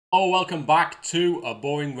Oh, welcome back to A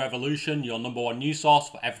Boring Revolution, your number one news source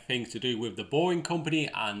for everything to do with the Boring Company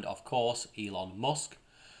and, of course, Elon Musk.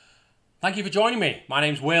 Thank you for joining me. My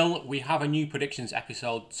name's Will. We have a new predictions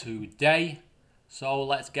episode today, so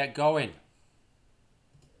let's get going.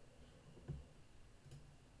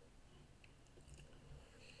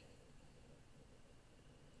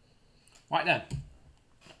 Right then,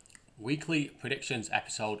 weekly predictions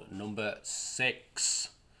episode number 6.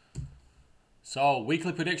 So,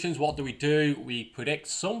 weekly predictions, what do? We predict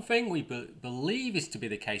something we believe is to be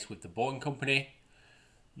the case with the Boring Company.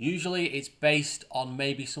 Usually it's based on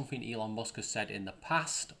maybe something Elon Musk has said in the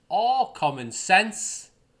past or common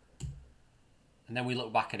sense. And then we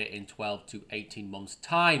look back at it in 12 to 18 months'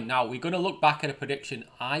 time. Now, we're going to look back at a prediction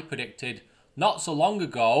I predicted not so long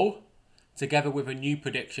ago, together with a new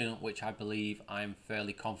prediction which I believe I'm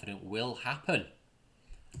fairly confident will happen.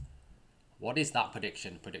 What is that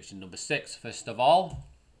prediction? Prediction number 6. First of all,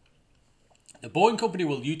 the Boring Company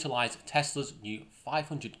will utilize Tesla's new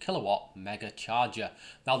 500 kilowatt mega charger.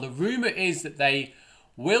 Now, the rumor is that they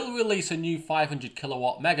will release a new 500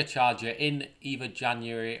 kilowatt mega charger in either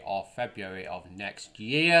January or February of next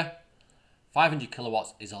year. 500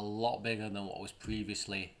 kilowatts is a lot bigger than what was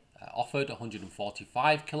previously offered,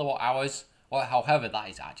 145 kilowatt hours. Well, however, that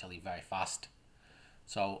is actually very fast.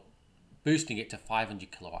 So, boosting it to 500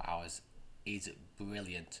 kilowatt hours is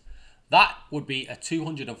brilliant. That would be a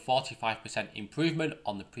 245% improvement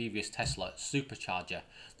on the previous Tesla supercharger.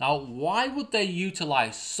 Now, why would they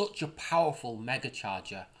utilize such a powerful mega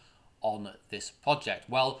charger on this project?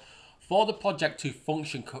 Well, for the project to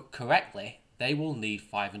function correctly, they will need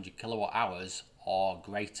 500 kilowatt hours or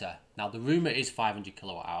greater. Now, the rumor is 500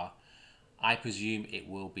 kilowatt hour. I presume it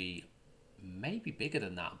will be maybe bigger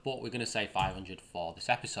than that, but we're going to say 500 for this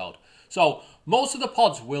episode. So most of the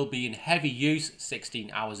pods will be in heavy use 16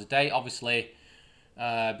 hours a day, obviously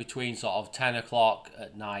between sort of 10 o'clock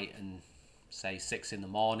at night and say 6 in the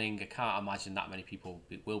morning. I can't imagine that many people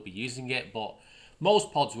will be using it, but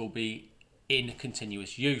most pods will be in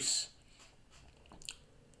continuous use.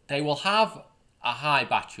 They will have a high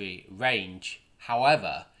battery range.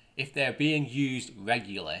 However, if they're being used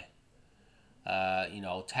regularly,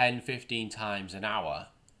 10, 15 times an hour,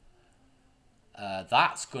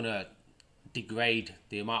 that's going to degrade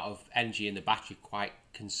the amount of energy in the battery quite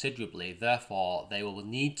considerably. Therefore, they will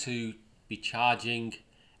need to be charging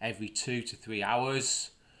every 2 to 3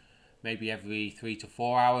 hours, maybe every 3 to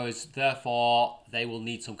 4 hours. Therefore, they will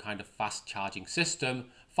need some kind of fast charging system.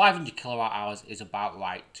 500 kilowatt hours is about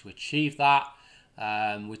right to achieve that.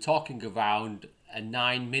 We're talking around a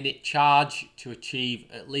 9-minute charge to achieve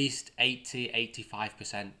at least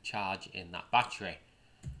 80-85% charge in that battery.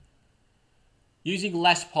 Using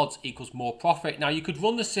less pods equals more profit. Now, you could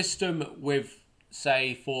run the system with,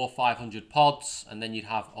 say, 400 or 500 pods, and then you'd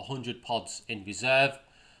have 100 pods in reserve.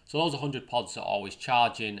 So those 100 pods are always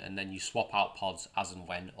charging, and then you swap out pods as and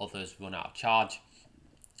when others run out of charge.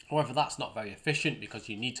 However, that's not very efficient because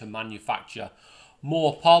you need to manufacture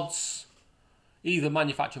more pods. Either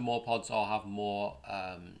manufacture more pods or have more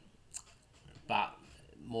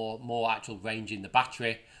actual range in the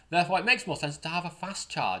battery. Therefore, it makes more sense to have a fast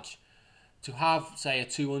charge. To have, say, a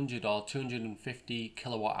 200 or 250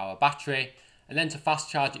 kilowatt hour battery, and then to fast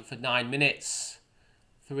charge it for 9 minutes,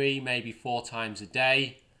 3, maybe 4 times a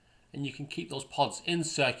day, and you can keep those pods in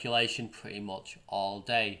circulation pretty much all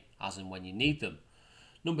day, as and when you need them.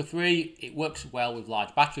 Number 3, it works well with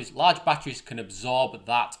large batteries. Large batteries can absorb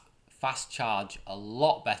that fast charge a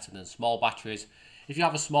lot better than small batteries. If you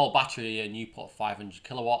have a small battery and you put 500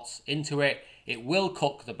 kilowatts into it, it will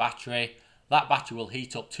cook the battery. That battery will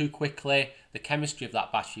heat up too quickly. The chemistry of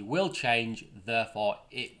that battery will change. Therefore,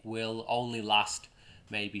 it will only last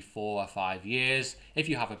maybe 4 or 5 years. If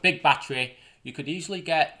you have a big battery, you could easily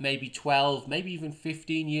get maybe 12, maybe even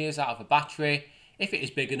 15 years out of a battery if it is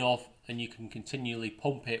big enough and you can continually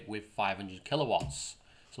pump it with 500 kilowatts.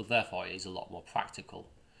 So therefore, it is a lot more practical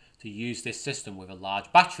to use this system with a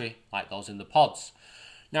large battery like those in the pods.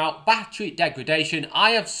 Now, battery degradation.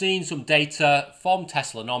 I have seen some data from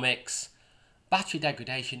Teslanomics. Battery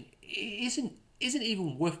degradation isn't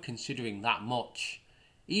even worth considering that much,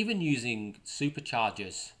 even using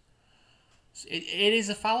superchargers. It is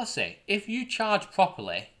a fallacy. If you charge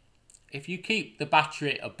properly, if you keep the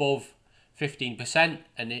battery above 15%,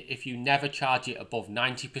 and if you never charge it above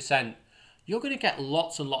 90%, you're going to get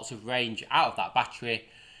lots and lots of range out of that battery.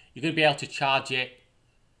 You're going to be able to charge it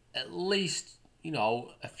at least,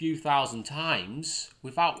 a few thousand times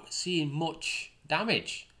without seeing much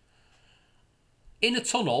damage. In a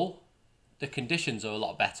tunnel, the conditions are a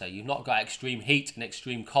lot better. You've not got extreme heat and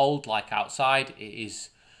extreme cold like outside. It is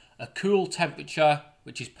a cool temperature,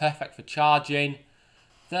 which is perfect for charging.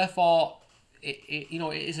 Therefore, it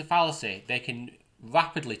is a fallacy. They can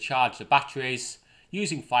rapidly charge the batteries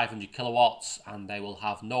using 500 kilowatts, and they will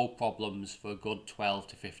have no problems for a good 12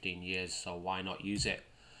 to 15 years. So why not use it?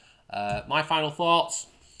 My final thoughts.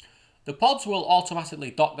 The pods will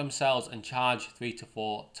automatically dock themselves and charge 3 to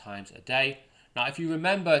 4 times a day. Now, if you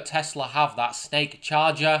remember, Tesla have that snake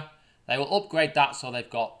charger. They will upgrade that so they've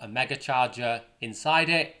got a mega charger inside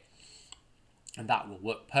it, and that will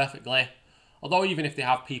work perfectly. Although even if they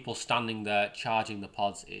have people standing there charging the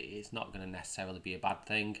pods, it's not going to necessarily be a bad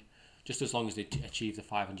thing, just as long as they achieve the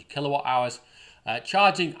 500 kilowatt hours.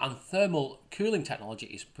 Charging and thermal cooling technology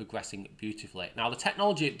is progressing beautifully. Now, the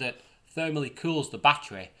technology that thermally cools the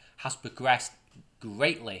battery has progressed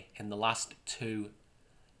greatly in the last 2,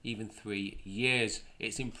 even 3 years.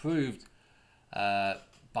 It's improved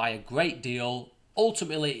by a great deal.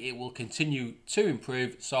 Ultimately, it will continue to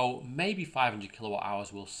improve, so maybe 500 kilowatt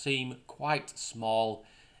hours will seem quite small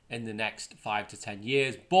in the next 5 to 10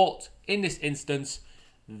 years. But in this instance,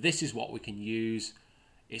 this is what we can use.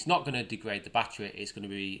 It's not going to degrade the battery. It's going to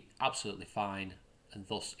be absolutely fine, and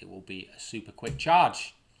thus it will be a super quick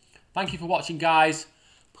charge. Thank you for watching, guys.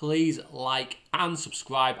 Please like and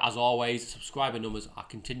subscribe. As always, subscriber numbers are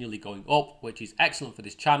continually going up, which is excellent for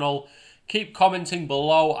this channel. Keep commenting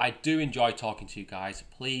below. I do enjoy talking to you guys.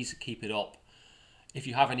 Please keep it up. If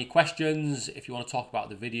you have any questions, if you want to talk about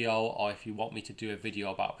the video, or if you want me to do a video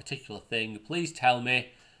about a particular thing, please tell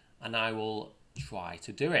me and I will try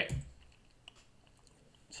to do it.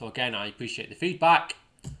 So again, I appreciate the feedback.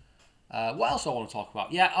 What else I want to talk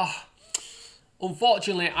about?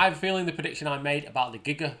 Unfortunately, I have a feeling the prediction I made about the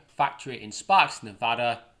Gigafactory in Sparks,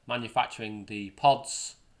 Nevada, manufacturing the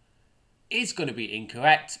pods is going to be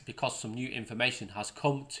incorrect because some new information has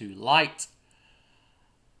come to light.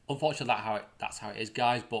 Unfortunately, that's how it is,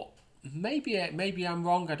 guys. But maybe I'm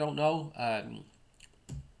wrong. I don't know.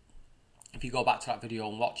 If you go back to that video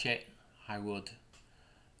and watch it, I would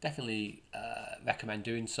definitely recommend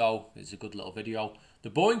doing so. It's a good little video. The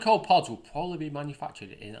Boring Cold pods will probably be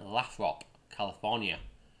manufactured in Lathrop, California.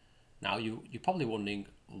 Now, you're probably wondering,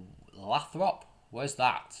 Lathrop? Where's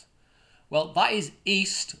that? Well, that is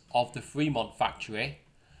east of the Fremont factory,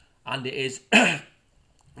 and it is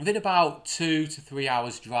within about 2 to 3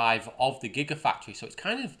 hours drive of the Gigafactory. So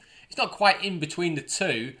it's not quite in between the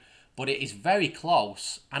two, but it is very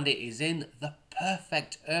close, and it is in the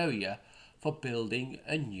perfect area for building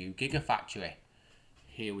a new Gigafactory.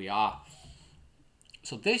 Here we are.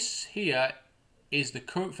 So this here is the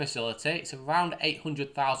current facility. It's around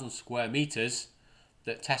 800,000 square meters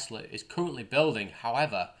that Tesla is currently building.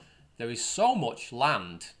 However, there is so much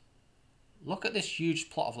land. Look at this huge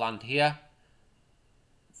plot of land here.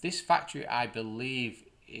 This factory, I believe,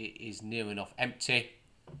 is near enough empty.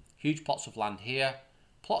 Huge plots of land here.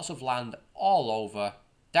 Plots of land all over.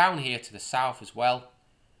 Down here to the south as well.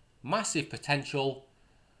 Massive potential.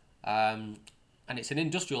 And it's an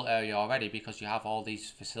industrial area already because you have all these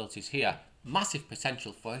facilities here. Massive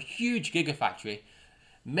potential for a huge gigafactory.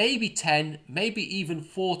 Maybe 10, maybe even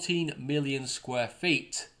 14 million square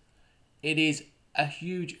feet. It is a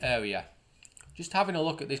huge area. Just having a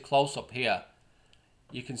look at this close-up here,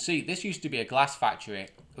 you can see this used to be a glass factory,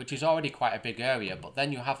 which is already quite a big area, but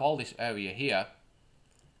then you have all this area here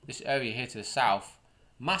to the south.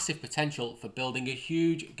 Massive potential for building a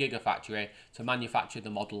huge gigafactory to manufacture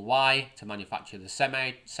the Model Y, to manufacture the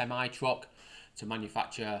semi-truck, to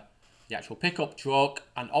manufacture the actual pickup truck,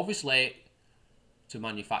 and obviously to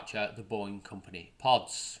manufacture the Boring Company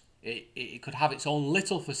pods. It could have its own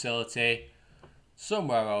little facility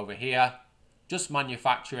somewhere over here, just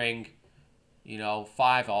manufacturing,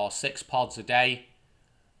 5 or 6 pods a day,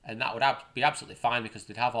 and that would be absolutely fine because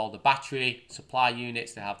they'd have all the battery supply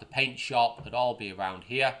units, they'd have the paint shop, they'd all be around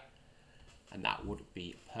here, and that would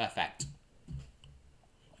be perfect.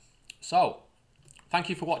 So, thank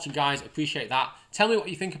you for watching, guys. Appreciate that. Tell me what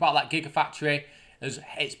you think about that Gigafactory.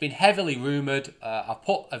 It's been heavily rumoured. I've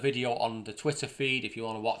put a video on the Twitter feed if you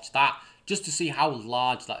want to watch that, just to see how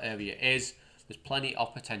large that area is. There's plenty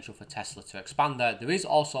of potential for Tesla to expand there. There is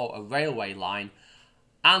also a railway line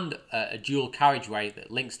and a dual carriageway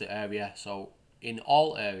that links the area. So in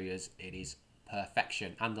all areas, it is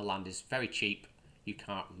perfection. And the land is very cheap. You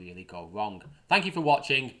can't really go wrong. Thank you for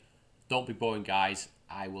watching. Don't be boring, guys.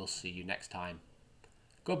 I will see you next time.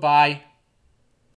 Goodbye.